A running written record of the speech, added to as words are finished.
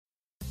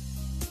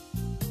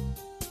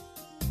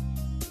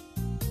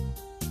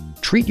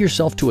Treat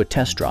yourself to a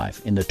test drive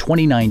in the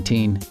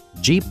 2019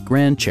 Jeep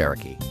Grand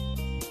Cherokee.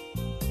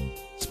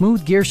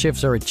 Smooth gear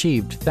shifts are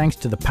achieved thanks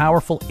to the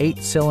powerful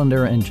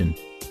 8-cylinder engine,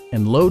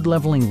 and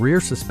load-leveling rear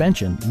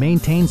suspension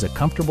maintains a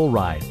comfortable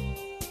ride.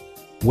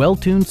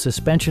 Well-tuned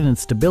suspension and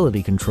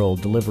stability control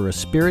deliver a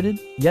spirited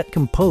yet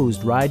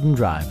composed ride and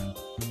drive.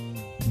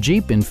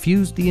 Jeep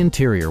infused the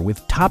interior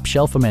with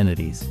top-shelf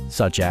amenities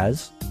such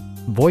as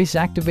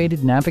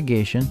voice-activated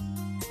navigation,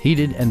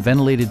 heated and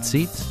ventilated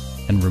seats,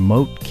 and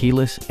remote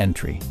keyless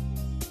entry.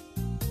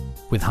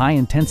 With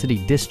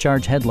high-intensity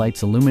discharge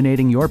headlights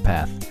illuminating your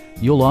path,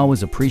 you'll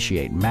always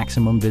appreciate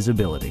maximum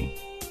visibility.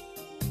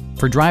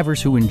 For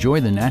drivers who enjoy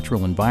the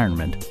natural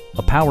environment,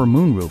 a power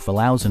moonroof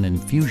allows an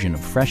infusion of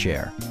fresh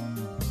air.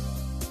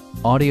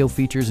 Audio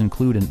features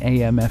include an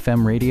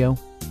AM/FM radio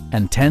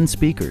and 10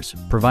 speakers,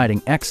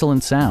 providing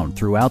excellent sound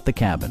throughout the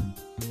cabin.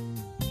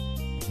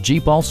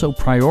 Jeep also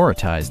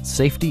prioritized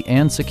safety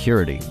and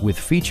security with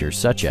features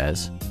such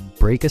as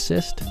brake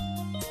assist,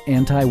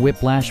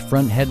 anti-whiplash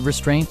front head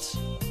restraints,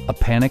 a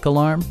panic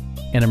alarm,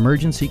 an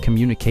emergency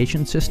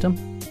communication system,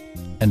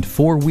 and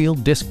 4-wheel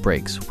disc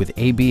brakes with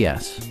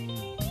ABS.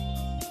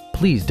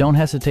 Please don't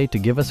hesitate to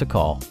give us a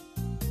call.